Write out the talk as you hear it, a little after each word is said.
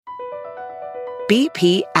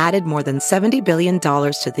BP added more than $70 billion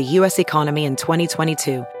to the U.S. economy in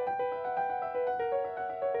 2022.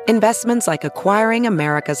 Investments like acquiring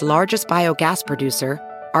America's largest biogas producer,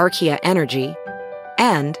 Archaea Energy,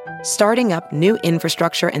 and starting up new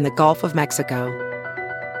infrastructure in the Gulf of Mexico.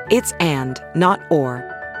 It's and, not or.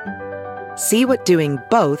 See what doing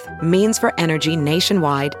both means for energy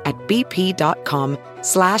nationwide at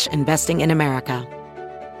bp.com/investing in America.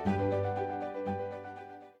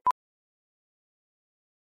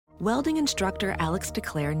 Welding instructor Alex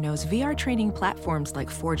DeClaire knows VR training platforms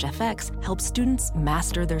like Forge FX help students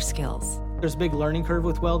master their skills. There's a big learning curve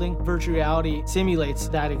with welding. Virtual reality simulates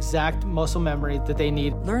that exact muscle memory that they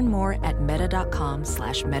need. Learn more at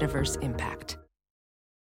meta.com/metaverseimpact.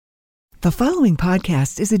 The following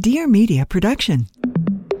podcast is a Dear Media production.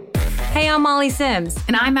 Hey, I'm Molly Sims.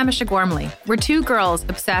 And I'm Emisha Gormley. We're two girls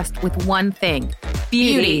obsessed with one thing,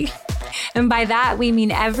 beauty. And by that, we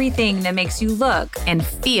mean everything that makes you look And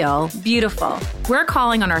feel beautiful. We're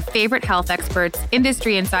calling on our favorite health experts,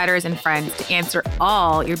 industry insiders, and friends to answer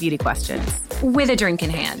all your beauty questions. With a drink in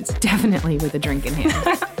hand. Definitely with a drink in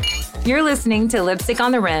hand. You're listening to Lipstick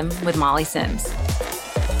on the Rim with Molly Sims.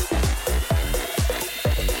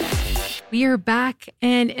 We are back,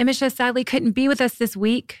 and Emisha sadly couldn't be with us this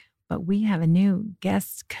week, but we have a new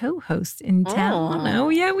guest co-host in town. Oh,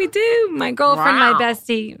 yeah, we do. My girlfriend, my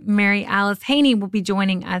bestie, Mary Alice Haney, will be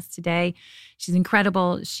joining us today. She's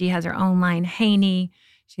incredible. She has her own line, Haney.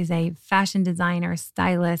 She's a fashion designer,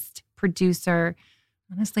 stylist, producer.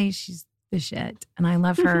 Honestly, she's the shit, and I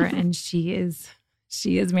love her, and she is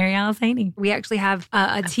Mary Alice Haney. We actually have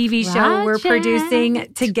a TV show we're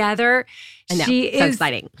producing together. I know, She so is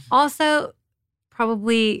exciting. Also,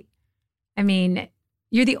 probably,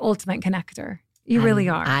 you're the ultimate connector. You really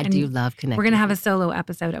are. I do love connecting. We're going to have a solo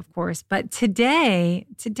episode, of course. But today,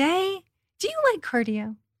 do you like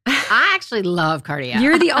cardio? I actually love cardio.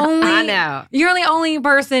 You're the only. I know. You're the only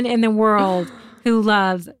person in the world who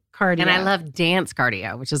loves cardio. And I love dance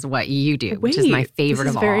cardio, which is what you do, which is my favorite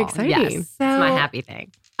of all. Very exciting. Yes, it's So- my happy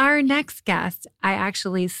thing. Our next guest, I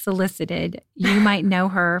actually solicited. You might know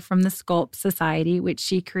her from the Sculpt Society, which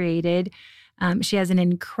she created. She has an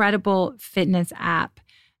incredible fitness app.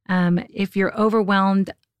 If you're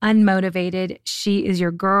overwhelmed, unmotivated, she is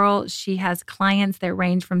your girl. She has clients that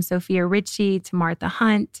range from Sophia Richie to Martha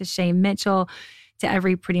Hunt to Shay Mitchell to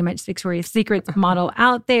every pretty much Victoria's Secret model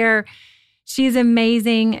out there. She's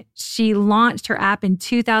amazing. She launched her app in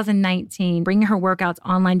 2019, bringing her workouts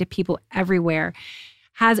online to people everywhere.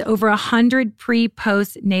 Has over 100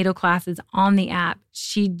 pre-post-natal classes on the app.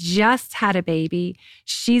 She just had a baby.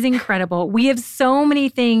 She's incredible. We have so many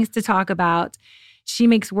things to talk about. She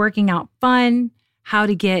makes working out fun, how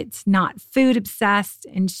to get not food obsessed,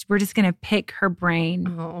 and we're just going to pick her brain.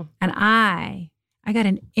 Oh. And I got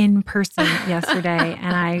an in-person yesterday,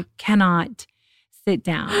 and I cannot sit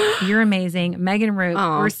down. You're amazing. Megan Roup.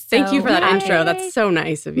 Oh, thank you for that intro. That's so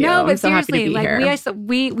nice of you. No, but I'm so seriously, happy to be here.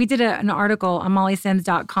 we did an article on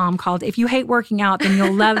mollysims.com called "If You Hate Working Out, Then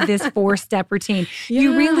You'll Love This 4-Step Routine."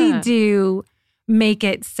 You really do make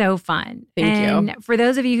it so fun. Thank you. And for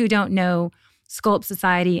those of you who don't know Sculpt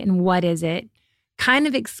Society and what is it, kind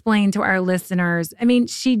of explain to our listeners. I mean,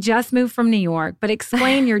 she just moved from New York, but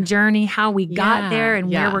explain your journey, how we got there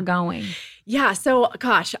and where we're going. Yeah. So,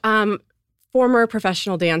 gosh, former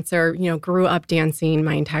professional dancer, grew up dancing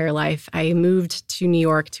my entire life. I moved to New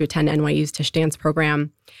York to attend NYU's Tisch Dance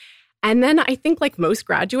program. And then I think like most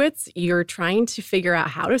graduates, you're trying to figure out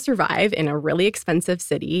how to survive in a really expensive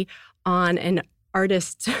city on an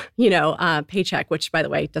artist, paycheck, which by the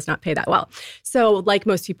way, does not pay that well. So like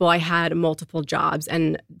most people, I had multiple jobs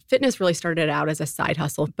and fitness really started out as a side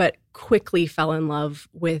hustle, but quickly fell in love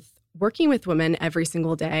with working with women every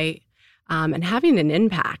single day. And having an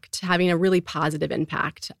impact, having a really positive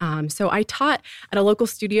impact. So I taught at a local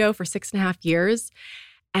studio for 6.5 years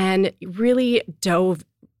and really dove,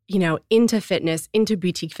 into fitness, into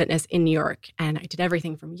boutique fitness in New York. And I did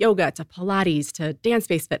everything from yoga to Pilates to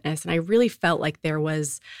dance-based fitness. And I really felt like there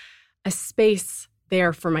was a space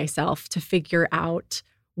there for myself to figure out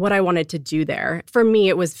what I wanted to do there. For me,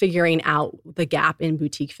 it was figuring out the gap in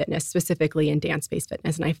boutique fitness, specifically in dance-based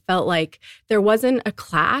fitness. And I felt like there wasn't a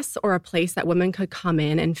class or a place that women could come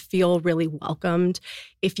in and feel really welcomed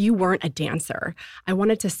if you weren't a dancer. I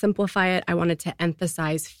wanted to simplify it. I wanted to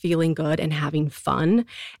emphasize feeling good and having fun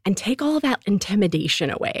and take all of that intimidation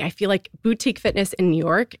away. I feel like boutique fitness in New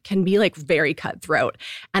York can be like very cutthroat.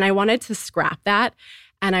 And I wanted to scrap that.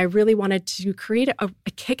 And I really wanted to create a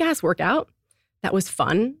kick-ass workout that was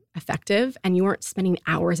fun, effective, and you weren't spending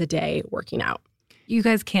hours a day working out. You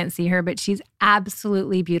guys can't see her, but she's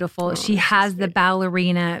absolutely beautiful. Oh, she has the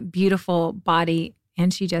ballerina, beautiful body.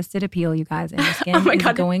 And she just did a peel, you guys, and her skin is going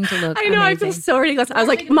to look amazing. I feel so ridiculous. I was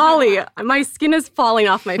like, Molly, my skin is falling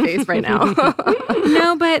off my face right now.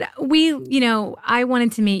 No, but I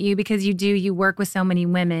wanted to meet you because you work with so many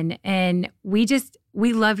women, and we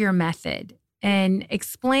love your method. And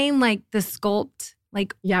explain like the sculpt,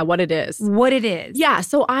 like what it is. What it is. Yeah,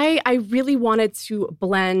 so I really wanted to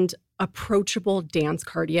blend approachable dance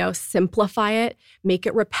cardio, simplify it, make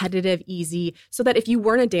it repetitive, easy, so that if you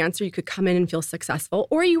weren't a dancer, you could come in and feel successful.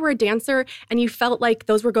 Or you were a dancer and you felt like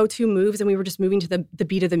those were go-to moves and we were just moving to the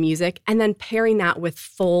beat of the music, and then pairing that with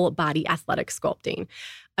full body athletic sculpting.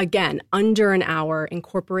 Again, under an hour,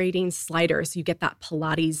 incorporating sliders so you get that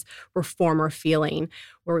Pilates reformer feeling.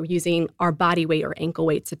 We're using our body weight or ankle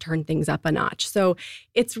weights to turn things up a notch. So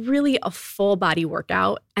it's really a full body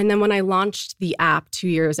workout. And then when I launched the app 2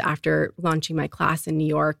 years after launching my class in New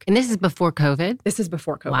York. And this is before COVID? This is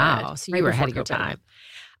before COVID. Wow. So you were ahead of your time.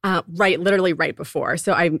 Literally right before.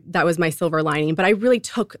 So that was my silver lining. But I really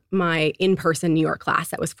took my in-person New York class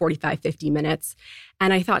that was 45, 50 minutes.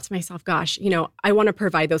 And I thought to myself, gosh, I want to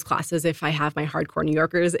provide those classes if I have my hardcore New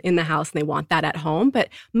Yorkers in the house and they want that at home. But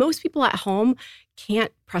most people at home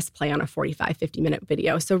can't press play on a 45, 50-minute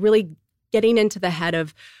video. So really getting into the head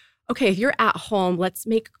of, okay, if you're at home, let's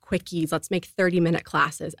make quickies. Let's make 30-minute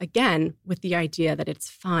classes. Again, with the idea that it's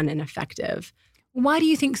fun and effective. Why do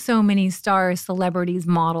you think so many stars, celebrities,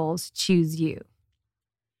 models choose you?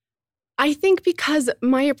 I think because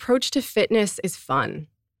my approach to fitness is fun.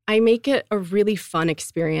 I make it a really fun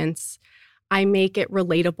experience. I make it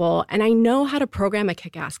relatable, and I know how to program a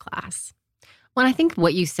kick-ass class. Well, I think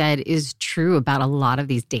what you said is true about a lot of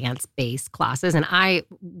these dance-based classes. And I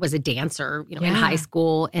was a dancer, in high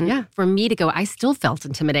school. And for me to go, I still felt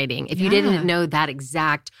intimidating. If you didn't know that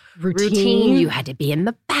exact routine, you had to be in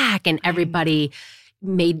the back and everybody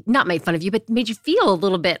not made fun of you, but made you feel a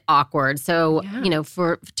little bit awkward. So,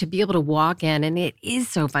 to be able to walk in, and it is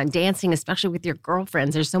so fun dancing, especially with your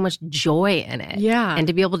girlfriends, there's so much joy in it. Yeah. And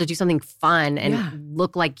to be able to do something fun and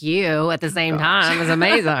look like you at the same time is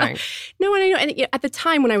amazing. No, and I know. And at the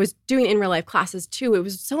time when I was doing in real life classes too, it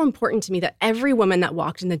was so important to me that every woman that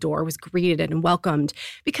walked in the door was greeted and welcomed,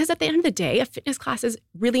 because at the end of the day, a fitness class is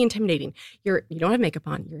really intimidating. You don't have makeup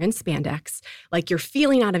on, you're in spandex, like you're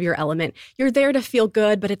feeling out of your element. You're there to feel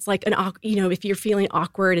good, but it's like if you're feeling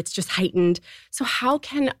awkward, it's just heightened. So how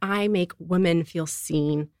can I make women feel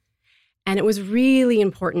seen? And it was really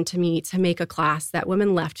important to me to make a class that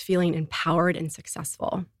women left feeling empowered and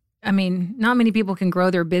successful. I mean, not many people can grow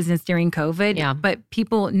their business during COVID, but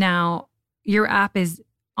people now, your app is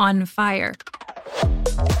on fire.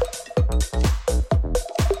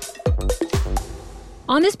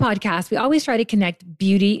 On this podcast, we always try to connect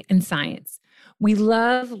beauty and science. We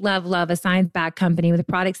love, love, love a science-backed company with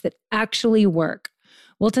products that actually work.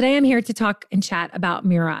 Well, today I'm here to talk and chat about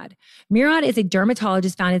Murad. Murad is a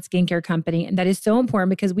dermatologist-founded skincare company, and that is so important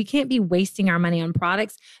because we can't be wasting our money on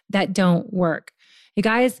products that don't work. You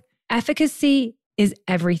guys, efficacy is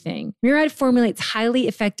everything. Murad formulates highly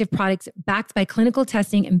effective products backed by clinical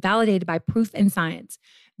testing and validated by proof and science.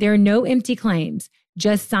 There are no empty claims,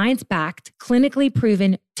 just science-backed, clinically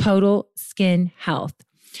proven total skin health.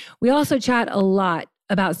 We also chat a lot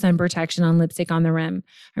about sun protection on Lipstick on the Rim.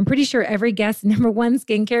 I'm pretty sure every guest's number one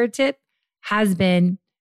skincare tip has been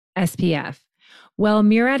SPF. Well,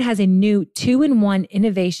 Murad has a new 2-in-1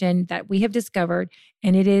 innovation that we have discovered,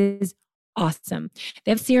 and it is awesome.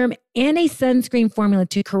 They have serum and a sunscreen formula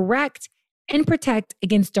to correct and protect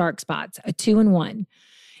against dark spots, a 2-in-1.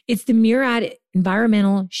 It's the Murad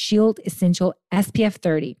Environmental Shield Essential SPF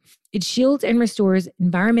 30. It shields and restores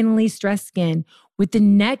environmentally stressed skin with the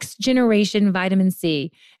next generation vitamin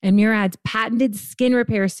C and Murad's patented skin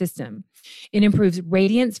repair system. It improves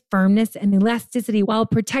radiance, firmness, and elasticity while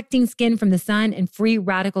protecting skin from the sun and free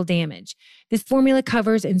radical damage. This formula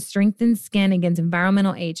covers and strengthens skin against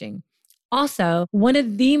environmental aging. Also, one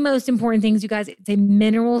of the most important things, you guys, it's a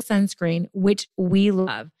mineral sunscreen, which we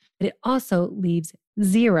love, but it also leaves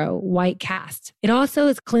zero white cast. It also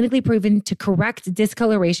is clinically proven to correct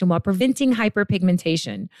discoloration while preventing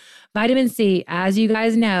hyperpigmentation. Vitamin C, as you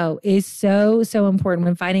guys know, is so important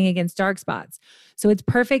when fighting against dark spots. So it's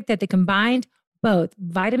perfect that they combined both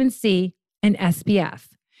vitamin C and SPF.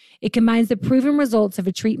 It combines the proven results of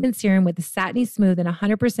a treatment serum with a satiny smooth and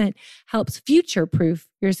 100% helps future-proof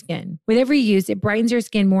your skin. With every use, it brightens your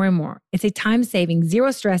skin more and more. It's a time-saving,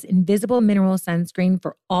 zero-stress, invisible mineral sunscreen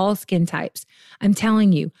for all skin types. I'm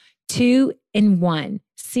telling you, 2-in-1,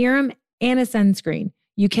 serum and a sunscreen.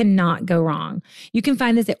 You cannot go wrong. You can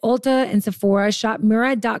find this at Ulta and Sephora. Shop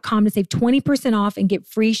Murad.com to save 20% off and get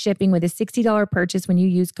free shipping with a $60 purchase when you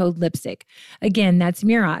use code LIPSTICK. Again, that's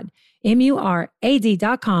Murad,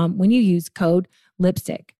 MURAD.com when you use code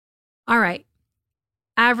LIPSTICK. All right.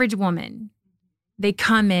 Average woman, they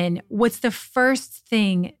come in. What's the first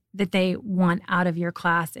thing that they want out of your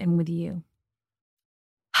class and with you?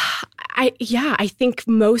 I think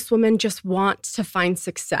most women just want to find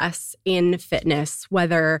success in fitness,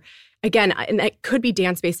 whether, again, and it could be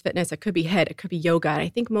dance-based fitness, it could be HIIT, it could be yoga. And I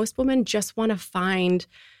think most women just want to find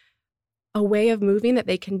a way of moving that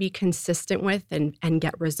they can be consistent with and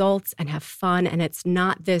get results and have fun. And it's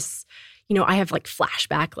not this, I have like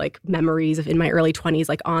flashback like memories of in my early 20s,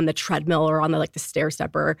 like on the treadmill or on the stair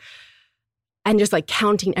stepper, and just like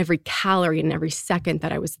counting every calorie and every second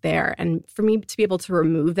that I was there. And for me to be able to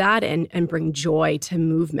remove that and bring joy to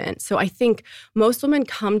movement. So I think most women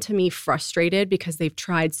come to me frustrated because they've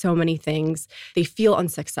tried so many things. They feel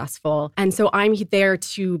unsuccessful. And so I'm there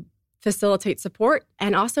to facilitate support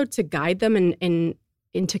and also to guide them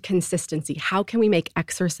into consistency. How can we make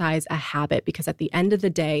exercise a habit? Because at the end of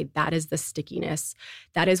the day, that is the stickiness.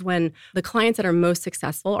 That is when the clients that are most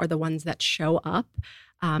successful are the ones that show up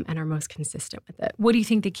and are most consistent with it. What do you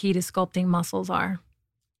think the key to sculpting muscles are?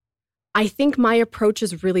 I think my approach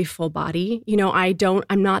is really full body.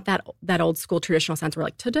 I'm not that old school traditional sense where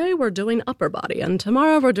like today we're doing upper body and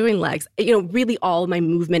tomorrow we're doing legs. Really all of my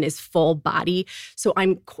movement is full body. So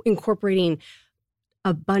I'm incorporating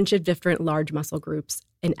a bunch of different large muscle groups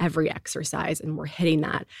in every exercise, and we're hitting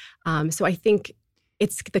that. So I think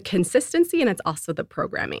it's the consistency and it's also the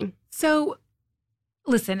programming. So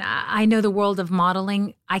listen, I know the world of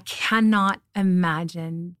modeling. I cannot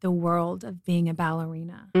imagine the world of being a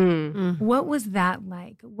ballerina. What was that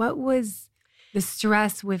like? What was the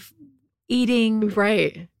stress with eating?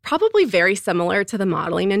 Right. Probably very similar to the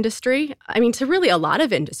modeling industry. I mean, to really a lot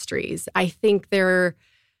of industries. I think there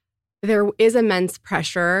is immense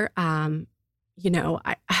pressure. I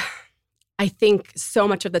think so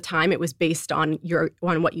much of the time it was based on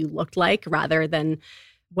what you looked like rather than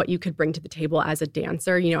what you could bring to the table as a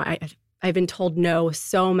dancer. I've been told no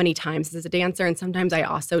so many times as a dancer. And sometimes I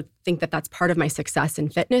also think that that's part of my success in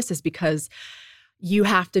fitness is because you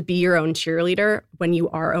have to be your own cheerleader when you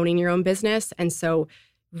are owning your own business. And so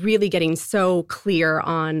really getting so clear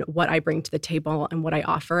on what I bring to the table and what I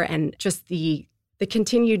offer and just the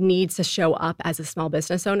continued need to show up as a small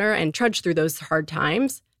business owner and trudge through those hard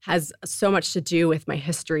times has so much to do with my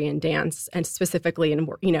history in dance and specifically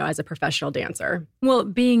as a professional dancer. Well,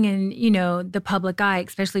 being in, the public eye,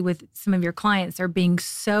 especially with some of your clients are being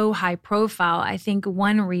so high profile, I think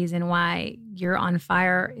one reason why you're on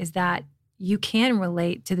fire is that you can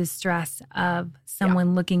relate to the stress of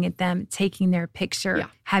someone looking at them, taking their picture. Yeah.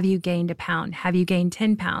 Have you gained a pound? Have you gained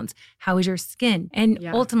 10 pounds? How is your skin? And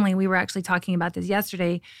ultimately, we were actually talking about this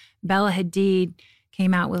yesterday. Bella Hadid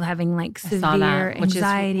came out with having severe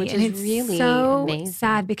anxiety. Which and is it's really so amazing.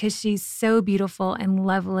 sad because she's so beautiful and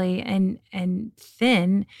lovely and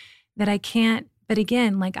thin that I can't. But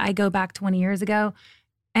again, I go back 20 years ago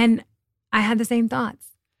and I had the same thoughts.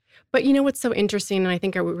 But what's so interesting, and I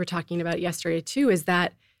think we were talking about it yesterday too, is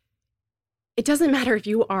that it doesn't matter if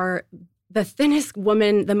you are the thinnest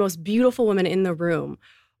woman, the most beautiful woman in the room,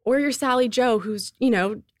 or you're Sally Joe, who's,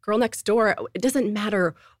 girl next door. It doesn't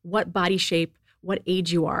matter what body shape, what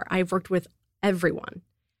age you are. I've worked with everyone.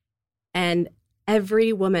 And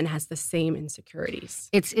every woman has the same insecurities.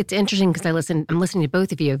 It's interesting because I'm listening to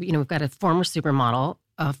both of you. We've got a former supermodel,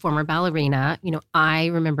 a former ballerina. I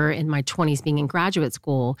remember in my 20s being in graduate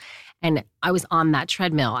school and I was on that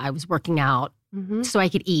treadmill. I was working out so I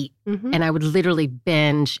could eat. And I would literally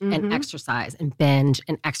binge and exercise and binge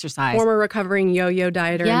and exercise. Former recovering yo-yo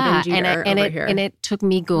dieter and binge eater over here. And it took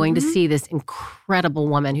me going to see this incredible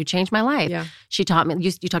woman who changed my life. Yeah. She taught me,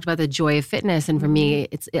 you talked about the joy of fitness. And for me,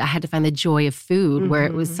 I had to find the joy of food where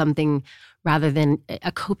it was something rather than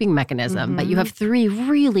a coping mechanism. But you have three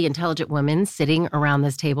really intelligent women sitting around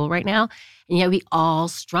this table right now. And yet we all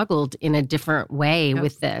struggled in a different way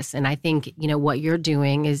with this. And I think, what you're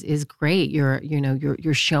doing is great.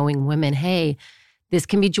 You're showing women, hey, this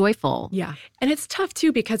can be joyful. Yeah. And it's tough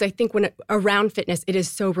too, because I think around fitness, it is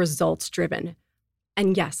so results driven.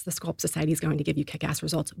 And yes, the Sculpt Society is going to give you kick-ass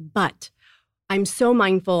results, but I'm so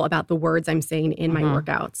mindful about the words I'm saying in my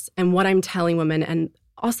workouts and what I'm telling women and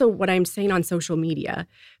also what I'm saying on social media.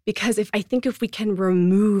 Because if we can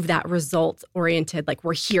remove that result-oriented, like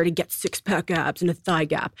we're here to get six-pack abs and a thigh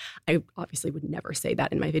gap, I obviously would never say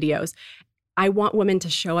that in my videos. I want women to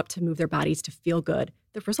show up to move their bodies to feel good.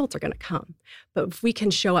 The results are going to come. But if we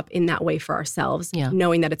can show up in that way for ourselves,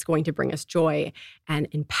 knowing that it's going to bring us joy and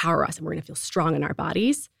empower us and we're going to feel strong in our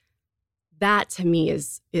bodies, that to me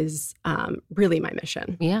is really my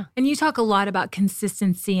mission. Yeah. And you talk a lot about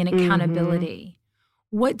consistency and accountability.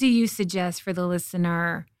 What do you suggest for the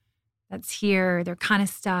listener that's here, they're kind of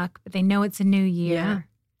stuck, but they know it's a new year? Yeah.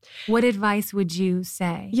 What advice would you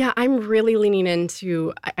say? Yeah, I'm really leaning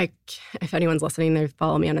into, if anyone's listening, they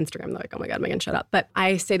follow me on Instagram, they're like, oh my God, Megan, shut up. But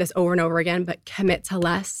I say this over and over again, but commit to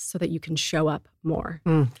less so that you can show up more.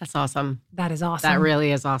 That's awesome. That is awesome. That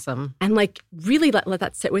really is awesome. And like really let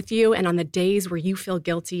that sit with you. And on the days where you feel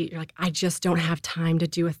guilty, you're like, I just don't have time to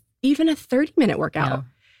do even a 30-minute workout. Yeah.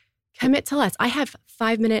 Commit to less. I have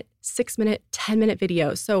 5-minute, 6-minute, 10-minute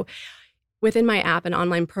videos. So within my app and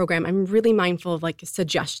online program, I'm really mindful of we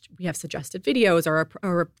have suggested videos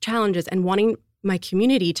or challenges, and wanting my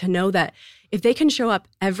community to know that if they can show up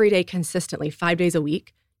every day consistently, 5 days a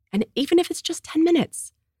week, and even if it's just 10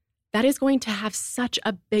 minutes, that is going to have such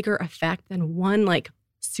a bigger effect than one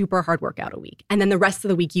super hard workout a week. And then the rest of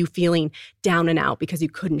the week you feeling down and out because you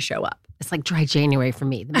couldn't show up. It's like dry January for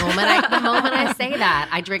me. The moment I say that,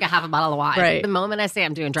 I drink a half a bottle of wine. Right. The moment I say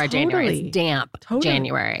I'm doing dry January, it's damp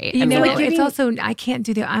January. You know, it's also, I can't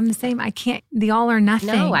do I'm the same. I can't, the all or nothing.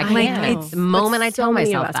 No, I can't. It's the moment I tell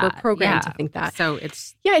myself that. We're programmed to think that. So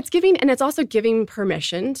it's giving, and it's also giving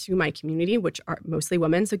permission to my community, which are mostly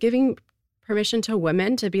women. So giving permission to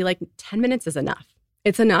women to be 10 minutes is enough.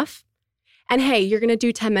 It's enough. And hey, you're going to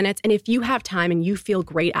do 10 minutes. And if you have time and you feel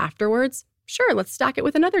great afterwards, sure, let's stack it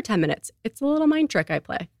with another 10 minutes. It's a little mind trick I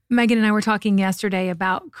play. Megan and I were talking yesterday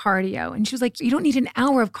about cardio. And she was like, you don't need an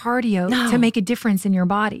hour of cardio to make a difference in your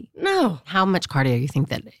body. No. How much cardio do you think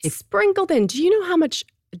that is? Sprinkled in. Do you know how much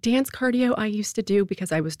dance cardio I used to do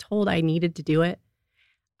because I was told I needed to do it?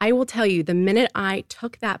 I will tell you, the minute I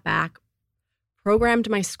took that back, programmed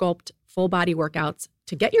my Sculpt full body workouts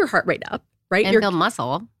to get your heart rate up, right? And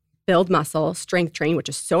build muscle, strength training, which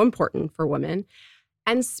is so important for women,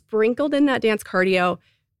 and sprinkled in that dance cardio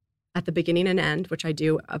at the beginning and end, which I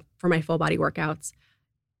do for my full body workouts.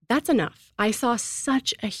 That's enough. I saw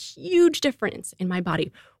such a huge difference in my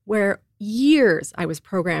body where I was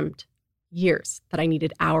programmed years that I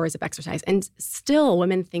needed hours of exercise. And still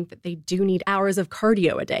women think that they do need hours of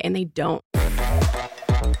cardio a day, and they don't.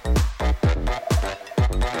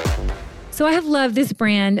 So I have loved this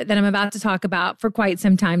brand that I'm about to talk about for quite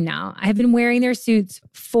some time now. I have been wearing their suits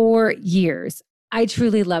for years. I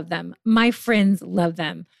truly love them. My friends love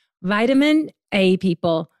them. Vitamin A,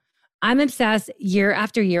 people. I'm obsessed year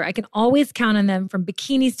after year. I can always count on them, from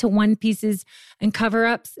bikinis to one pieces and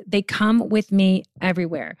cover-ups. They come with me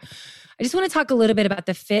everywhere. I just want to talk a little bit about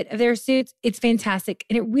the fit of their suits. It's fantastic,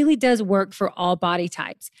 and it really does work for all body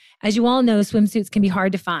types. As you all know, swimsuits can be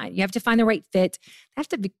hard to find. You have to find the right fit. They have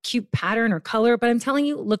to have a cute pattern or color, but I'm telling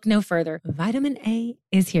you, look no further. Vitamin A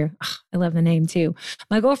is here. Oh, I love the name too.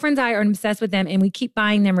 My girlfriends and I are obsessed with them, and we keep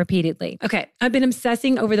buying them repeatedly. Okay, I've been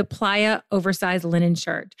obsessing over the Playa oversized linen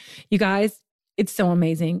shirt. You guys, it's so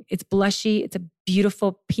amazing. It's blushy. It's a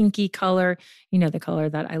beautiful pinky color. You know the color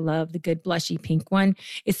that I love, the good blushy pink one.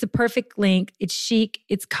 It's the perfect length. It's chic.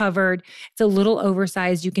 It's covered. It's a little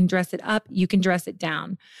oversized. You can dress it up. You can dress it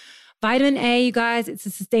down. Vitamin A, you guys, it's a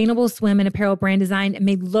sustainable swim and apparel brand designed and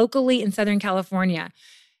made locally in Southern California.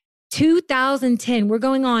 2010, we're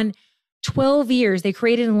going on 12 years, they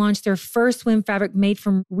created and launched their first swim fabric made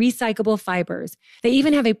from recyclable fibers. They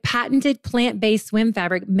even have a patented plant-based swim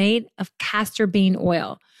fabric made of castor bean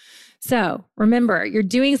oil. So remember, you're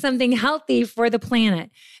doing something healthy for the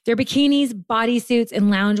planet. Their bikinis, bodysuits,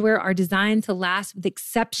 and loungewear are designed to last with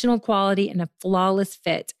exceptional quality and a flawless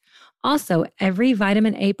fit. Also, every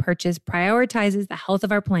Vitamin A purchase prioritizes the health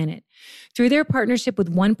of our planet. Through their partnership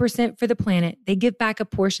with 1% for the Planet, they give back a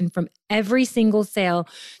portion from every single sale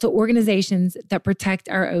to organizations that protect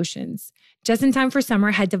our oceans. Just in time for summer,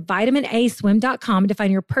 head to vitaminaswim.com to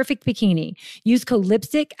find your perfect bikini. Use code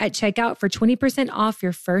LIPSTICK at checkout for 20% off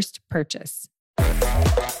your first purchase.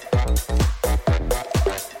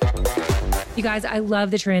 You guys, I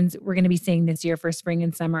love the trends we're going to be seeing this year for spring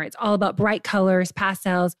and summer. It's all about bright colors,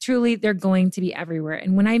 pastels. Truly, they're going to be everywhere.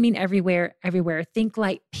 And when I mean everywhere, think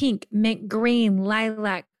like pink, mint green,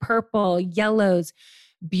 lilac, purple, yellows,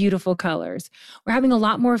 beautiful colors. We're having a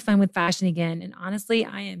lot more fun with fashion again. And honestly,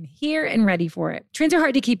 I am here and ready for it. Trends are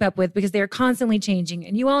hard to keep up with because they are constantly changing.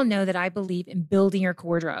 And you all know that I believe in building your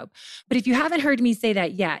wardrobe. But if you haven't heard me say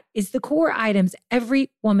that yet, it's the core items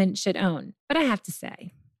every woman should own. But I have to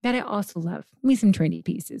say, that I also love. Me some trendy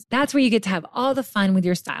pieces. That's where you get to have all the fun with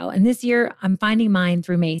your style. And this year, I'm finding mine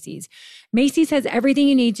through Macy's. Macy's has everything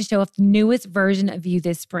you need to show off the newest version of you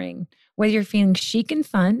this spring. Whether you're feeling chic and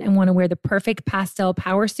fun and want to wear the perfect pastel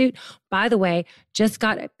power suit, by the way, just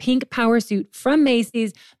got a pink power suit from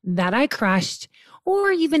Macy's that I crushed,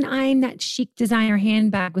 or even eyeing that chic designer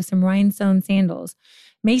handbag with some rhinestone sandals.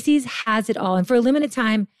 Macy's has it all, and for a limited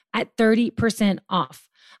time at 30% off.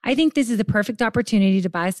 I think this is the perfect opportunity to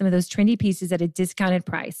buy some of those trendy pieces at a discounted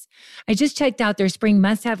price. I just checked out their spring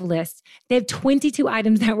must-have list. They have 22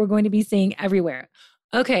 items that we're going to be seeing everywhere.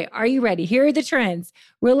 Okay, are you ready? Here are the trends.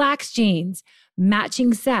 Relaxed jeans,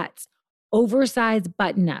 matching sets, oversized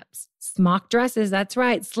button-ups, smock dresses, that's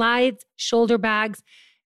right, slides, shoulder bags,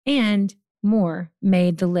 and more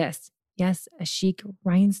made the list. Yes, a chic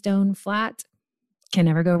rhinestone flat. Can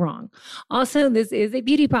never go wrong. Also, this is a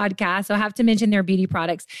beauty podcast, so I have to mention their beauty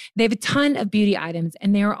products. They have a ton of beauty items,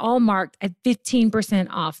 and they are all marked at 15%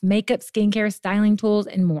 off. Makeup, skincare, styling tools,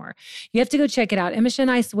 and more. You have to go check it out. Emma and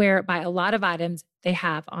I swear by a lot of items they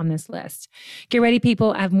have on this list. Get ready,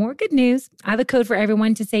 people. I have more good news. I have a code for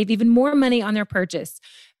everyone to save even more money on their purchase.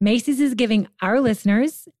 Macy's is giving our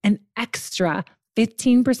listeners an extra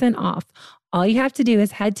 15% off. All you have to do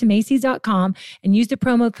is head to Macys.com and use the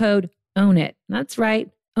promo code OWN IT. That's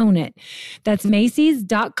right, OWN IT. That's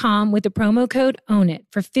Macys.com with the promo code OWN IT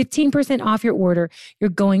for 15% off your order. You're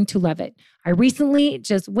going to love it. I recently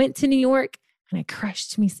just went to New York and I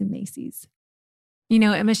crushed me some Macy's. You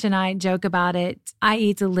know, Emma and I joke about it. I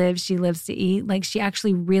eat to live, she lives to eat. Like, she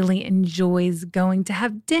actually really enjoys going to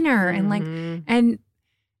have dinner and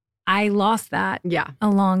I lost that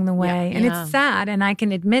along the way. And it's sad. And I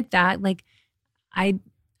can admit that. Like, I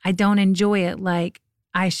don't enjoy it like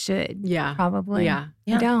I should. Probably. I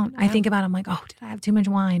don't. I think about it, I'm like, oh, did I have too much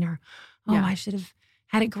wine? Or, I should have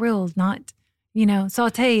had it grilled, not,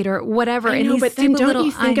 sauteed or whatever. I know, but then don't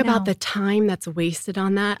you think about the time that's wasted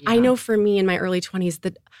on that? I know for me in my early 20s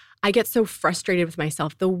that I get so frustrated with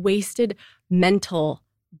myself, the wasted mental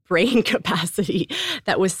brain capacity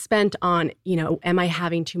that was spent on, am I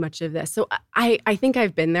having too much of this? So I think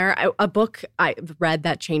I've been there. A book I read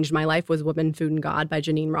that changed my life was Woman, Food, and God by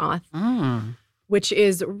Janine Roth, which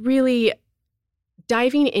is really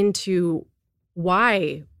diving into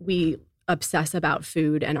why we obsess about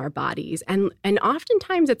food and our bodies. And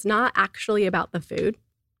oftentimes it's not actually about the food.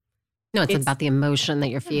 No, it's about the emotion that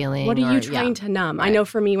you're feeling. What are you trying to numb? Right. I know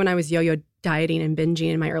for me, when I was yo-yo dieting and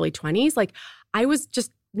binging in my early 20s, like I was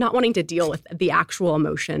just not wanting to deal with the actual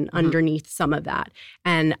emotion underneath some of that.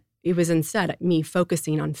 And it was instead me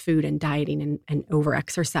focusing on food and dieting and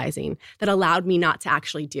over-exercising that allowed me not to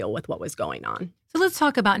actually deal with what was going on. So let's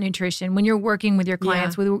talk about nutrition. When you're working with your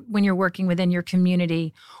clients, when you're working within your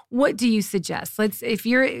community, what do you suggest?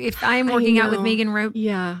 If I am working out with Megan Roup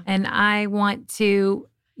and I want to,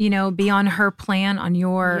 be on her plan on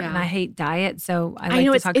your, and I hate diet. So I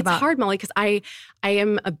like to talk about. It's hard, Molly, because I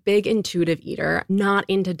am a big intuitive eater, not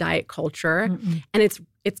into diet culture. And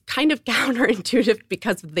it's kind of counterintuitive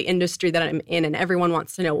because of the industry that I'm in, and everyone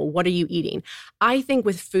wants to know, well, what are you eating? I think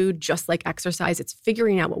with food, just like exercise, it's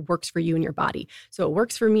figuring out what works for you and your body. So what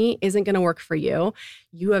works for me isn't going to work for you.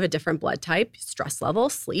 You have a different blood type, stress level,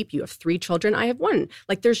 sleep. You have 3 children. I have 1.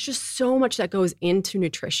 Like, there's just so much that goes into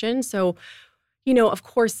nutrition. So, of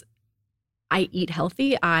course, I eat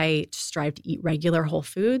healthy. I strive to eat regular whole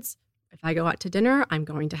foods. If I go out to dinner, I'm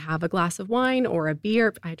going to have a glass of wine or a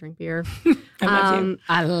beer. I drink beer. I love you.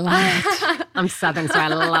 I love it. I'm Southern, so I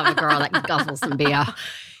love a girl that guzzles some beer.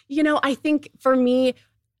 I think for me,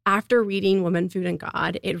 after reading Woman, Food, and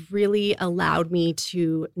God, it really allowed me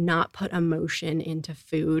to not put emotion into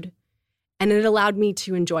food. And it allowed me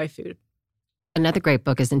to enjoy food. Another great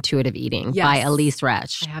book is Intuitive Eating by Elise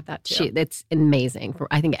Resch. I have that too. It's amazing.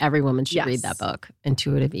 I think every woman should read that book,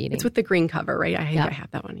 Intuitive Eating. It's with the green cover, right? I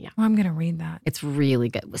have that one, Well, I'm going to read that. It's really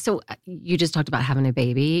good. So you just talked about having a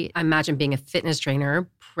baby. I imagine being a fitness trainer,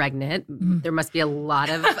 pregnant, there must be a lot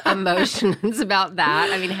of emotions about that.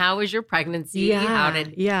 I mean, how was your pregnancy? How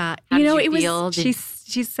did you feel?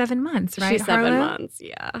 She's 7 months, right? She's 7 months,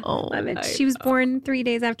 Oh, love it. She was born 3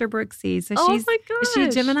 days after Brooksy. So my gosh. Is she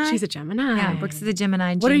a Gemini? She's a Gemini. Yeah, Brooks is a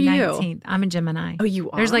Gemini. What are June you? 19th. I'm a Gemini. Oh,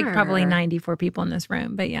 you are? There's probably 94 people in this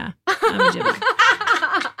room, but yeah, I'm a Gemini.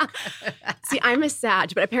 See, I'm a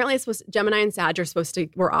Sag, but apparently Gemini and Sag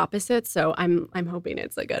we're opposites, so I'm hoping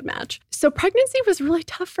it's a good match. So pregnancy was really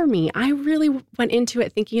tough for me. I really went into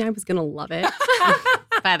it thinking I was going to love it.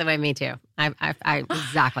 By the way, me too. I'm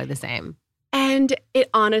exactly the same. And it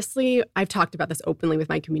honestly, I've talked about this openly with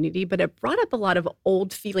my community, but it brought up a lot of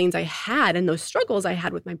old feelings I had and those struggles I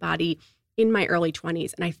had with my body in my early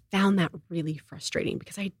 20s. And I found that really frustrating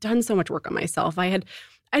because I had done so much work on myself. I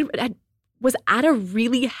was at a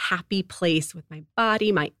really happy place with my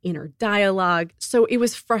body, my inner dialogue. So it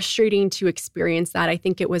was frustrating to experience that. I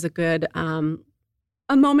think it was a good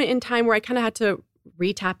a moment in time where I kind of had to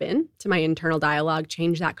re-tap in to my internal dialogue,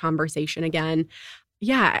 change that conversation again.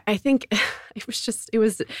 Yeah, I think it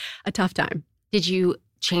was a tough time. Did you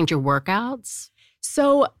change your workouts?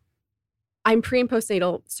 So I'm pre- and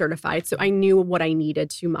postnatal certified, so I knew what I needed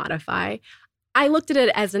to modify. I looked at it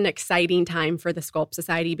as an exciting time for the Sculpt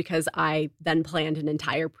Society because I then planned an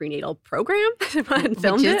entire prenatal program and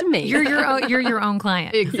filmed it. Me. You're your own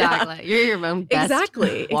client. Exactly. Yeah. You're your own best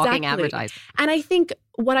walking advertisement. And I think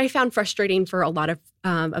what I found frustrating for a lot of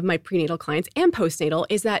my prenatal clients and postnatal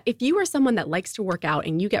is that if you are someone that likes to work out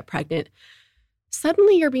and you get pregnant,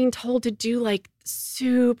 suddenly you're being told to do like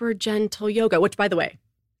super gentle yoga, which, by the way,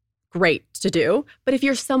 great to do. But if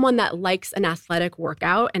you're someone that likes an athletic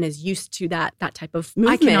workout and is used to that type of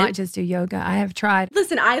movement. I cannot just do yoga. I have tried.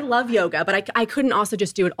 Listen, I love yoga, but I couldn't also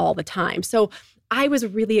just do it all the time. So I was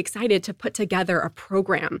really excited to put together a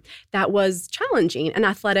program that was challenging and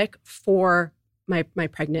athletic for my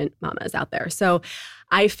pregnant mamas out there. So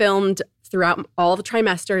I filmed throughout all the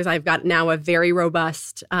trimesters. I've got now a very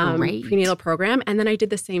robust prenatal program. And then I did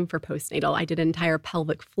the same for postnatal. I did an entire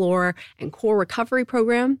pelvic floor and core recovery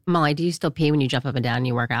program. Molly, do you still pee when you jump up and down and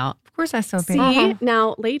you work out? Of course I still pee. See,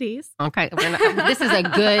 now, ladies. Okay. This is a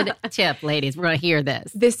good tip, ladies. We're going to hear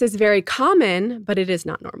this. This is very common, but it is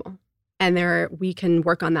not normal. And we can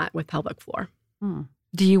work on that with pelvic floor.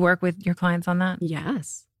 Do you work with your clients on that?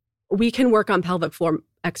 Yes. We can work on pelvic floor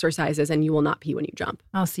exercises and you will not pee when you jump.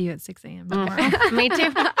 I'll see you at 6 a.m. Me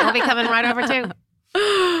too. I'll be coming right over too.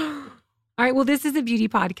 All right. Well, this is a beauty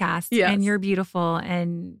podcast and you're beautiful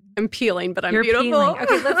and I'm peeling, but I'm you're beautiful. Peeling.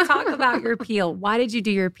 Okay, let's talk about your peel. Why did you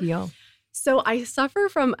do your peel? So I suffer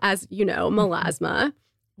from, as you know, melasma.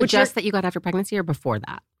 Just that you got after pregnancy or before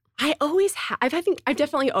that? I always have. I've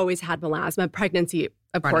definitely always had melasma. Pregnancy,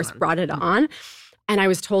 of course, brought it on. And I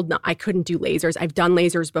was told no, I couldn't do lasers. I've done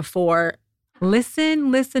lasers before.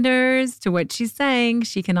 Listen, listeners, to what she's saying.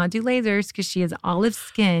 She cannot do lasers because she has olive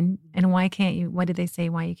skin. And why can't you? What did they say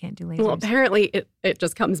why you can't do lasers? Well, apparently it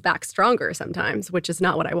just comes back stronger sometimes, which is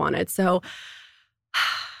not what I wanted. So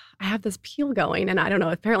I have this peel going and I don't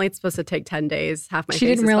know. Apparently it's supposed to take 10 days. Half my face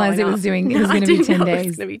didn't realize it was going to be 10 days. It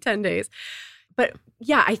was going to be 10 days. But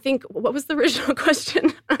yeah, I think, what was the original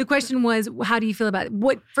question? The question was, how do you feel about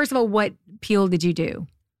it? First of all, what peel did you do?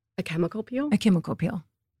 A chemical peel? A chemical peel.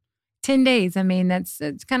 10 days. I mean, it's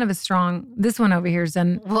kind of a strong, this one over here is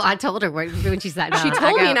done. Well, I told her when she sat down. She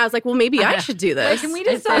told me and I was like, well, maybe I should do this. Wait, can we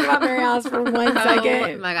just talk about Mary Alice for 1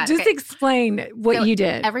 second? Oh my God. Just explain what you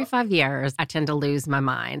did. Every 5 years, I tend to lose my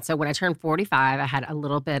mind. So when I turned 45, I had a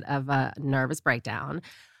little bit of a nervous breakdown.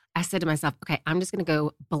 I said to myself, okay, I'm just going to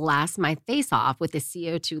go blast my face off with a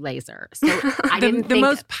CO2 laser. So I didn't think the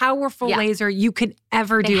most powerful laser you could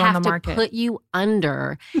ever do on the market. They have to put you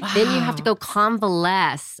under. Wow. Then you have to go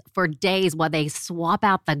convalesce for days while they swap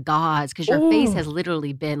out the gauze because your face has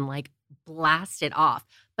literally been like blasted off.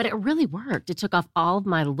 But it really worked. It took off all of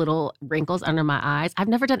my little wrinkles under my eyes. I've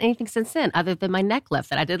never done anything since then other than my neck lift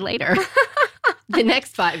that I did later. The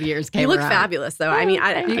next 5 years came around. You look fabulous, though. I mean,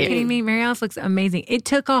 are you kidding me? Mary Alice looks amazing. It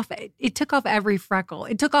took off every freckle.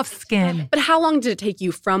 It took off skin. But how long did it take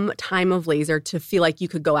you from time of laser to feel like you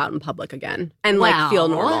could go out in public again and like feel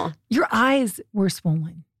normal? Your eyes were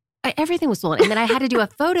swollen. Everything was swollen. And then I had to do a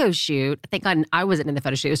photo shoot. Thank God I wasn't in the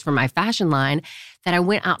photo shoot. It was for my fashion line that I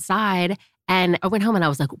went outside and I went home and I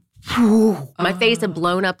was like, whew, my face had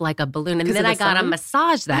blown up like a balloon. And then I got a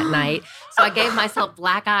massage that night. So I gave myself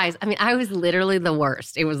black eyes. I mean, I was literally the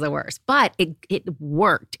worst. It was the worst. But it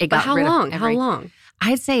worked. It got rid of everything. How long?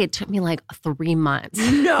 I'd say it took me like 3 months.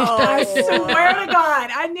 No, I swear to God.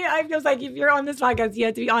 I was like, if you're on this podcast, you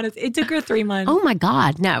have to be honest. It took her 3 months. Oh my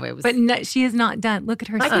God. No, it was. But no, she is not done. Look at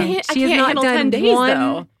her skin. She has not done 10 days,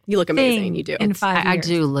 though. You look amazing. You do. In 5 years. I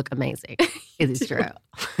do look amazing. It is true.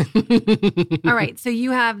 All right. So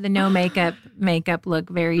you have the no makeup look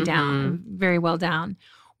very down, very well down.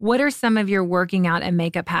 What are some of your working out and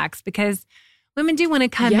makeup hacks? Because women do want to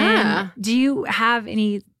come in. Do you have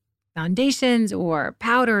any foundations or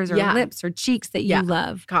powders or lips or cheeks that you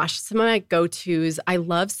love? Gosh, some of my go-tos. I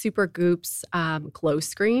love Supergoop's Glow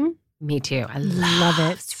Screen. Me too. I love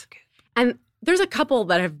it. Supergoop. And there's a couple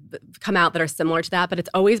that have come out that are similar to that, but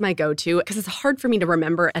it's always my go-to because it's hard for me to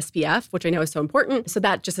remember SPF, which I know is so important. So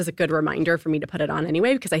that just is a good reminder for me to put it on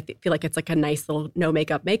anyway because I feel like it's like a nice little no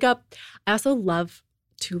makeup. I also love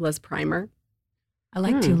Tula's primer. I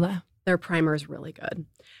like Tula. Their primer is really good.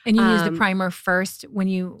 And you use the primer first when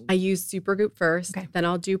you... I use Supergoop first, then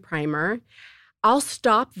I'll do primer. I'll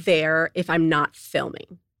stop there if I'm not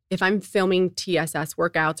filming. If I'm filming TSS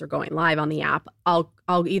workouts or going live on the app, I'll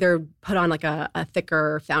either put on like a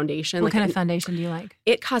thicker foundation. What kind of foundation do you like?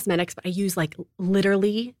 It Cosmetics, but I use like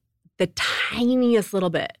literally the tiniest little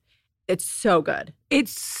bit. It's so good.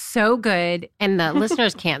 It's so good. And the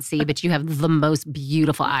listeners can't see, but you have the most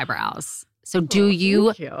beautiful eyebrows. So do you?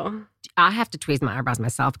 Thank you. I have to tweeze my eyebrows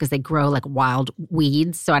myself because they grow like wild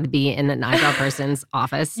weeds. So I'd be in an eyebrow person's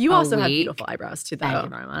office. You also have beautiful eyebrows too, though. Thank you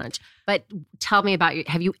very much. But tell me about you.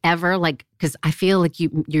 Have you ever because I feel like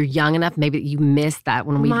you're young enough, maybe you missed that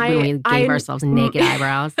when we gave ourselves naked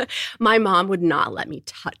eyebrows. My mom would not let me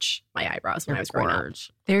touch my eyebrows when I was growing up.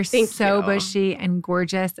 They're so bushy and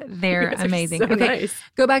gorgeous. They're amazing. So okay, nice.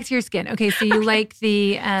 Go back to your skin. Okay, so you like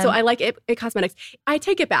the... So I like it Cosmetics. I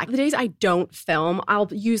take it back. The days I don't film, I'll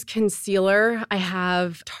use concealer. I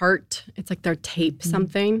have Tarte. It's like their tape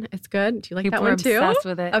something. It's good. Do you like that one too? People are obsessed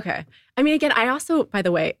with it. Okay. I mean, again, I also, by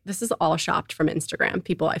the way, this is all shopped from Instagram,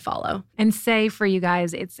 people I follow. And say for you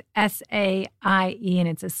guys, it's SAIE and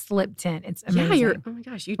it's a slip tint. It's amazing. Yeah, oh my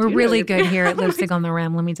gosh, we're really good here at Lipstick on the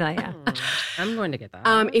Rim, let me tell you. I'm going to get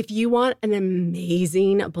that. If you want an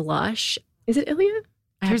amazing blush, is it Ilia?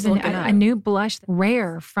 There's a new blush,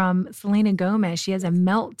 rare, from Selena Gomez. She has a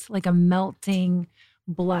melting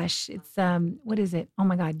blush. It's what is it? Oh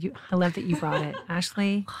my God, I love that you brought it.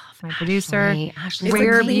 Ashley, my producer,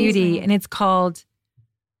 Rare Beauty, and it's called,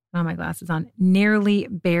 oh my glasses on, Nearly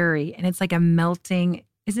Berry, and it's like a melting.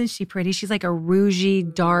 Isn't she pretty? She's like a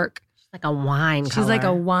rougey, dark. Like a wine color. She's like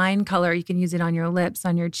a wine color. You can use it on your lips,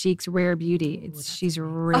 on your cheeks. Rare Beauty. She's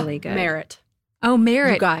really good. Merit. Oh,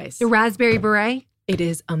 Merit. You guys. The raspberry beret. It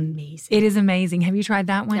is amazing. It is amazing. Have you tried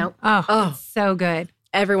that one? Nope. Oh, it's so good.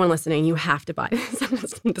 Everyone listening, you have to buy this.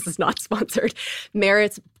 This is not sponsored.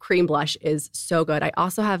 Merit's cream blush is so good. I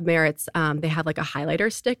also have Merit's, they have like a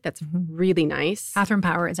highlighter stick that's really nice. Catherine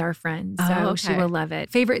Power is our friend, so she will love it.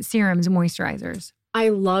 Favorite serums, moisturizers? I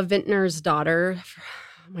love Vintner's Daughter.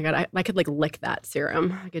 Oh my God, I could like lick that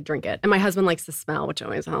serum. I could drink it. And my husband likes the smell, which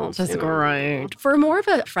always helps. That's great. For more of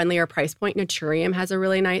a friendlier price point, Naturium has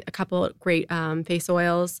a couple of great face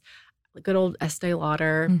oils. Good old Estee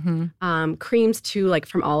Lauder. Creams too, like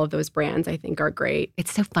from all of those brands, I think are great.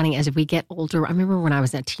 It's so funny as we get older. I remember when I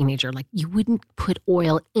was a teenager, like you wouldn't put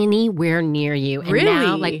oil anywhere near you. And really?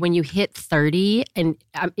 Now, like when you hit 30 and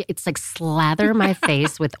it's like slather my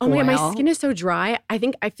face with oil. Oh my God, my skin is so dry. I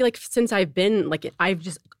feel like since I've been, like I've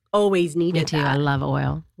just always needed Me too. that. I love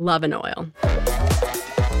oil. Love an oil.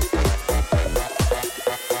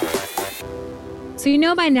 So you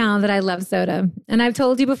know by now that I love soda. And I've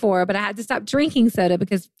told you before, but I had to stop drinking soda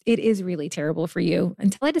because it is really terrible for you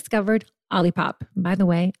until I discovered Olipop. By the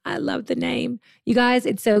way, I love the name. You guys,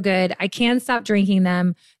 it's so good. I can't stop drinking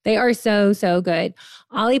them. They are so, so good.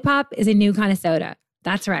 Olipop is a new kind of soda.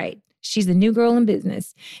 That's right. She's the new girl in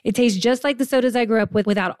business. It tastes just like the sodas I grew up with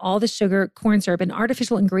without all the sugar, corn syrup, and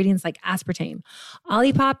artificial ingredients like aspartame.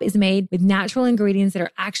 Olipop is made with natural ingredients that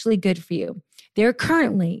are actually good for you. They're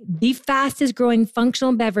currently the fastest growing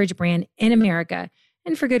functional beverage brand in America,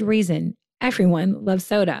 and for good reason. Everyone loves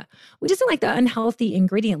soda. We just don't like the unhealthy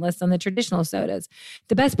ingredient list on the traditional sodas.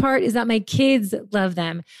 The best part is that my kids love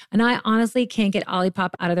them, and I honestly can't get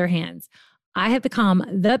Olipop out of their hands. I have become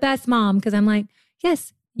the best mom because I'm like,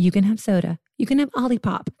 yes, you can have soda. You can have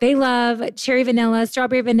Olipop. They love cherry vanilla,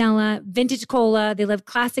 strawberry vanilla, vintage cola. They love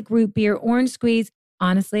classic root beer, orange squeeze.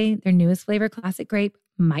 Honestly, their newest flavor, classic grape,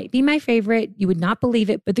 might be my favorite. You would not believe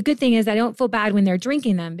it. But the good thing is I don't feel bad when they're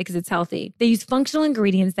drinking them because it's healthy. They use functional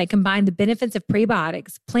ingredients that combine the benefits of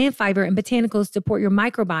prebiotics, plant fiber, and botanicals to support your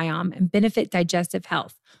microbiome and benefit digestive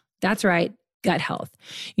health. That's right. Gut health.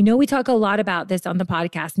 You know, we talk a lot about this on the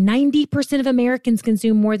podcast. 90% of Americans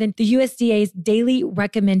consume more than the USDA's daily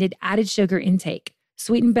recommended added sugar intake.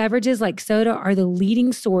 Sweetened beverages like soda are the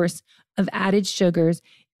leading source of added sugars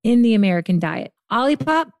in the American diet.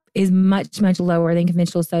 Olipop is much, much lower than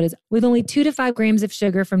conventional sodas with only 2 to 5 grams of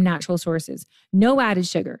sugar from natural sources. No added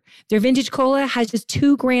sugar. Their vintage cola has just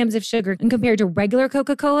 2 grams of sugar, and compared to regular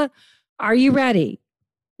Coca-Cola, are you ready?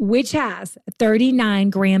 Which has 39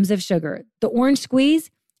 grams of sugar. The orange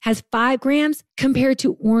squeeze has 5 grams compared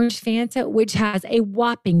to orange Fanta, which has a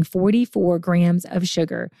whopping 44 grams of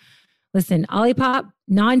sugar. Listen, Olipop,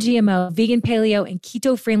 non-GMO, vegan, paleo, and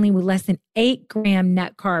keto-friendly with less than 8 gram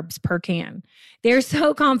net carbs per can. They're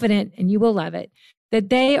so confident, and you will love it. that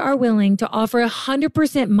they are willing to offer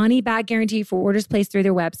 100% money-back guarantee for orders placed through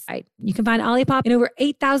their website. You can find Olipop in over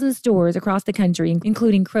 8,000 stores across the country,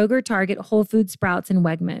 including Kroger, Target, Whole Foods, Sprouts, and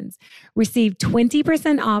Wegmans. Receive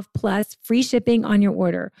 20% off plus free shipping on your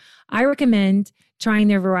order. I recommend trying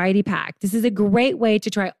their variety pack. This is a great way to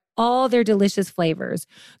try all their delicious flavors.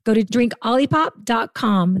 Go to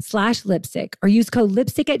drinkolipop.com/lipstick or use code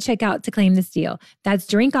lipstick at checkout to claim this deal. That's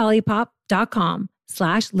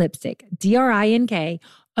drinkolipop.com/lipstick.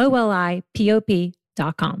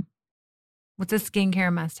 DRINKOLIPOP.com. What's a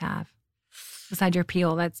skincare must-have besides your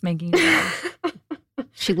peel that's making you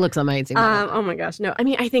She looks amazing. Oh my gosh, no. I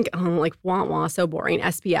mean, I think like wah, so boring.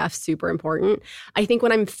 SPF, super important. I think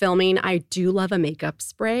when I'm filming, I do love a makeup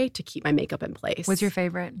spray to keep my makeup in place. What's your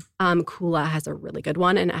favorite? Kula has a really good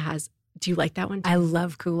one, and it has. Do you like that one too? I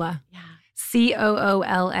love Kula. Yeah.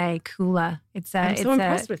 Coola, Kula. I'm so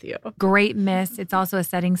impressed with you. Great mist. It's also a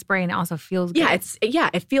setting spray, and it also feels good.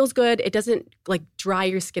 It feels good. It doesn't like dry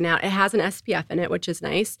your skin out. It has an SPF in it, which is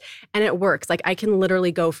nice, and it works. Like I can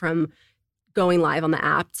literally go from going live on the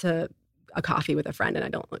app to a coffee with a friend, and I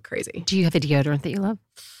don't look crazy. Do you have a deodorant that you love?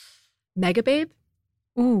 Mega Babe.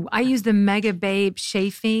 Ooh, I use the Mega Babe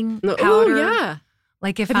chafing powder. Oh yeah.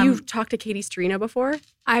 Like have you talked to Katie Strino before?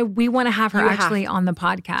 We want to have her on the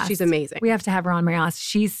podcast. She's amazing. We have to have her on, Marialis.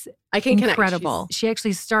 She's incredible. She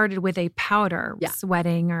actually started with a powder,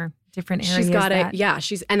 sweating or different areas. She's got it. Yeah.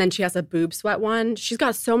 And then she has a boob sweat one. She's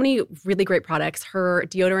got so many really great products. Her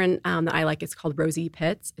deodorant that I like is called Rosy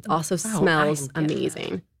Pits. It also smells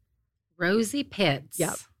amazing. Rosy Pits.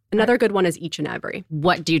 Yep. Another good one is Each and Every.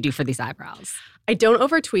 What do you do for these eyebrows? I don't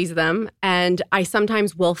over tweeze them, and I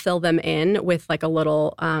sometimes will fill them in with like a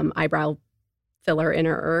little eyebrow filler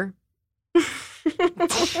inner.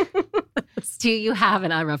 Do you have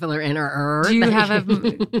an eyebrow filler inner? Do you have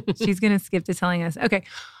she's going to skip to telling us. Okay.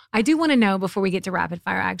 I do want to know before we get to rapid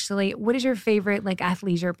fire, actually, what is your favorite like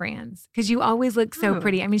athleisure brands? Because you always look so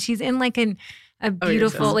pretty. I mean, she's in like a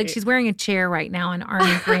beautiful, like she's wearing a chair right now in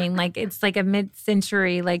army green. Like it's like a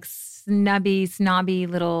mid-century, like snobby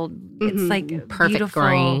little, it's like perfect beautiful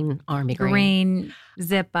green, army green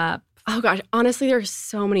zip up. Oh gosh, honestly, there's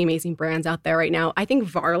so many amazing brands out there right now. I think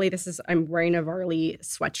Varley, I'm wearing a Varley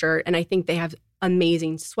sweatshirt, and I think they have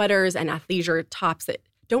amazing sweaters and athleisure tops that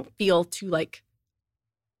don't feel too like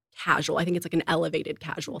casual. I think it's like an elevated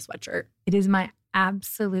casual sweatshirt. It is my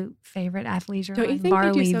absolute favorite athleisure. Don't you think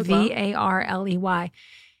Varley, they do so well? Varley.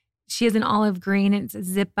 She has an olive green. It's a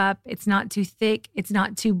zip up. It's not too thick. It's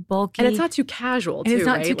not too bulky. And it's not too casual, too, and it's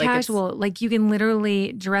not right? too casual. Like you can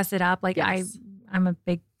literally dress it up. Like yes.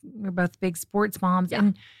 we're both big sports moms. Yeah.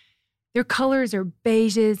 And their colors are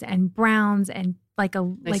beiges and browns and like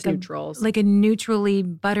neutrals. Like a neutrally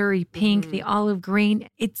buttery pink, the olive green.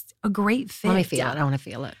 It's a great fit. Let me feel it. I want to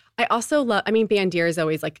feel it. I also love, Bandier is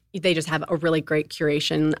always like, they just have a really great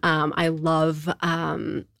curation. I love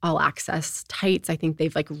All Access tights. I think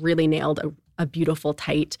they've like really nailed a beautiful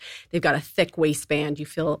tight. They've got a thick waistband. You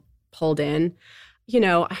feel pulled in.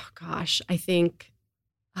 I think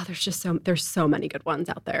there's so many good ones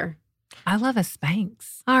out there. I love a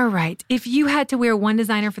Spanx. All right. If you had to wear one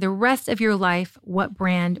designer for the rest of your life, what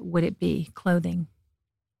brand would it be? Clothing.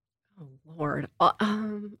 Oh, Lord.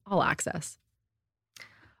 All Access.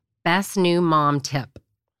 Best new mom tip.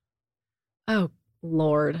 Oh,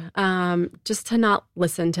 Lord. Just to not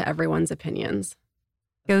listen to everyone's opinions.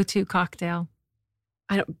 Go-to cocktail.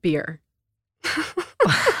 Beer.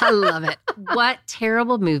 I love it. What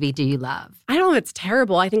terrible movie do you love? I don't know if it's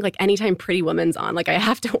terrible. I think like anytime Pretty Woman's on, like I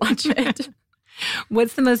have to watch it.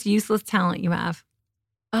 What's the most useless talent you have?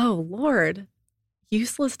 Oh, Lord.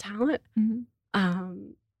 Useless talent? Mm-hmm. I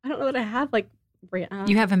don't know that I have like...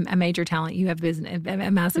 You have a major talent. You have a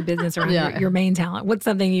massive business around your main talent. What's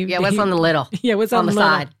something you... Yeah, what's on the little? Yeah, what's on the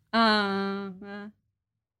side? That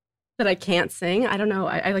I can't sing. I don't know.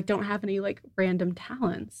 I like don't have any like random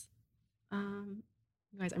talents. You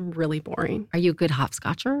guys, I'm really boring. Are you a good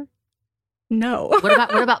hopscotcher? No.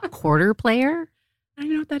 What about quarter player? I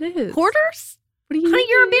don't know what that is. Quarters? What do you mean?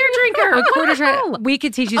 You're a beer drinker. Quarters. We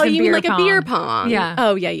could teach you some beer pong. Oh, you mean like a beer pong? Yeah.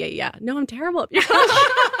 Oh, yeah. No, I'm terrible at beer pong.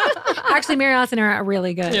 Actually, Mary Alice and I are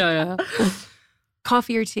really good. Yeah.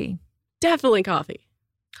 Coffee or tea? Definitely coffee.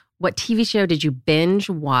 What TV show did you binge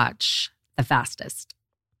watch the fastest?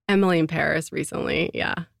 Emily in Paris recently.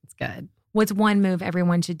 Yeah. It's good. What's one move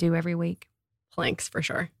everyone should do every week? Planks, for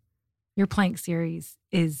sure. Your plank series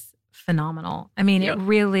is phenomenal. I mean, It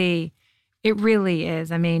really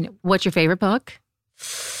is. I mean, what's your favorite book?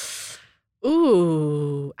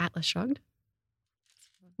 Ooh, Atlas Shrugged.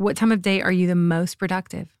 What time of day are you the most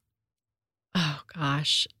productive? Oh,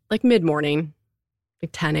 gosh. Like mid-morning, like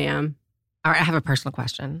 10 a.m. All right, I have a personal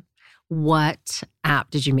question. What app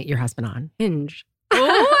did you meet your husband on? Hinge.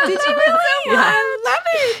 Oh, did you really? Yeah. I love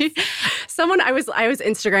it. I was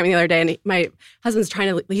Instagramming the other day, and my husband's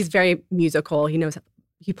he's very musical.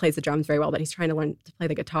 He plays the drums very well, but he's trying to learn to play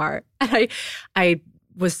the guitar. And I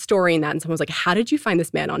was storying that, and someone was like, how did you find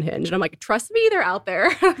this man on Hinge? And I'm like, trust me, they're out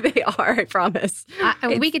there. They are, I promise.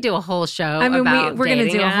 We could do a whole show we're going to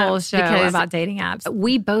do a whole show because about dating apps.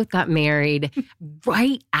 We both got married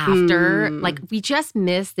right after. Like, we just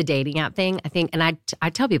missed the dating app thing, I think. And I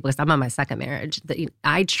tell people, because I'm on my second marriage, that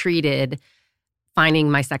I treated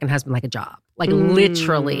finding my second husband like a job, like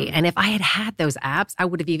literally. And if I had had those apps, I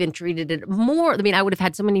would have even treated it more. I mean, I would have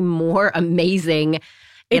had so many more amazing.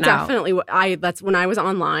 Definitely. That's when I was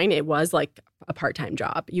online. It was like a part-time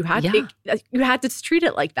job. You had to treat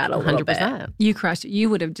it like that a 100%. Little bit. You crushed it. You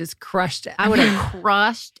would have just crushed it. I would have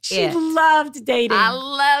crushed it. She loved dating. I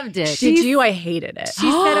loved it. Did you? I hated it. She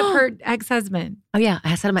set up her ex-husband. Oh yeah,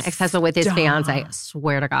 I set up my ex-husband with his fiance.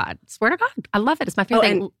 Swear to God, I love it. It's my favorite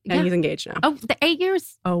thing. And he's engaged now. Oh, the 8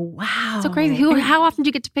 years. Oh wow, so crazy. How often do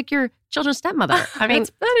you get to pick your children's stepmother? I mean,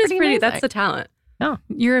 that is pretty. That's the talent. Oh,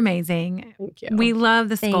 you're amazing. Thank you. We love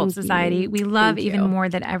the Sculpt Society. We love even more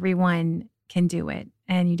that everyone can do it.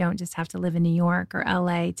 And you don't just have to live in New York or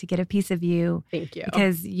LA to get a piece of you. Thank you.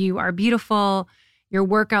 Because you are beautiful. Your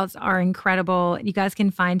workouts are incredible. You guys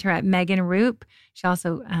can find her at Megan Roup. She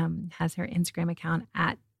also has her Instagram account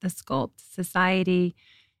at the Sculpt Society.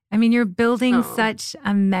 I mean, you're building such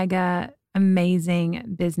a mega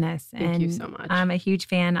amazing business. Thank you so much. I'm a huge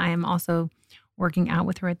fan. I am also working out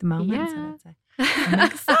with her at the moment. Yeah. So that's I'm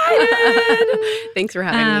excited. Thanks for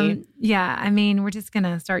having me. Yeah, I mean, we're just going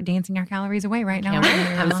to start dancing our calories away right now.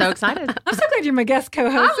 I'm so excited. I'm so glad you're my guest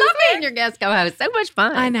co-host. I love being your guest co-host. So much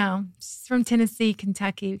fun. I know. She's from Tennessee,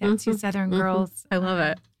 Kentucky. We've got two Southern girls. I love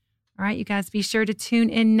it. All right, you guys, be sure to tune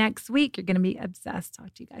in next week. You're going to be obsessed.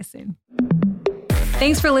 Talk to you guys soon.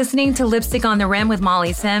 Thanks for listening to Lipstick on the Rim with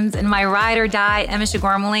Molly Sims and my ride or die, Emma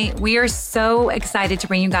Shagormally. We are so excited to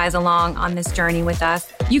bring you guys along on this journey with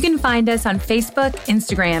us. You can find us on Facebook,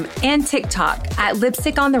 Instagram, and TikTok at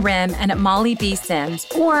Lipstick on the Rim and at Molly B. Sims,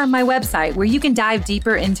 or my website where you can dive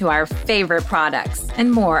deeper into our favorite products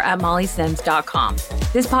and more at mollysims.com.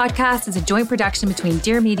 This podcast is a joint production between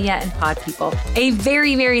Dear Media and Pod People. A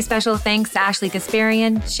very, very special thanks to Ashley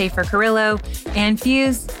Kasparian, Schaefer Carrillo, Ann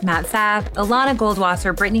Fuse, Matt Sav, Ilana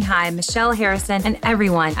Goldwasser, Brittany High, Michelle Harrison, and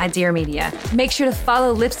everyone at Dear Media. Make sure to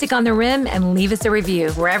follow Lipstick on the Rim and leave us a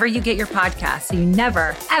review wherever you get your podcasts so you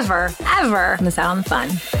never, ever, ever miss out on the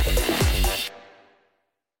fun.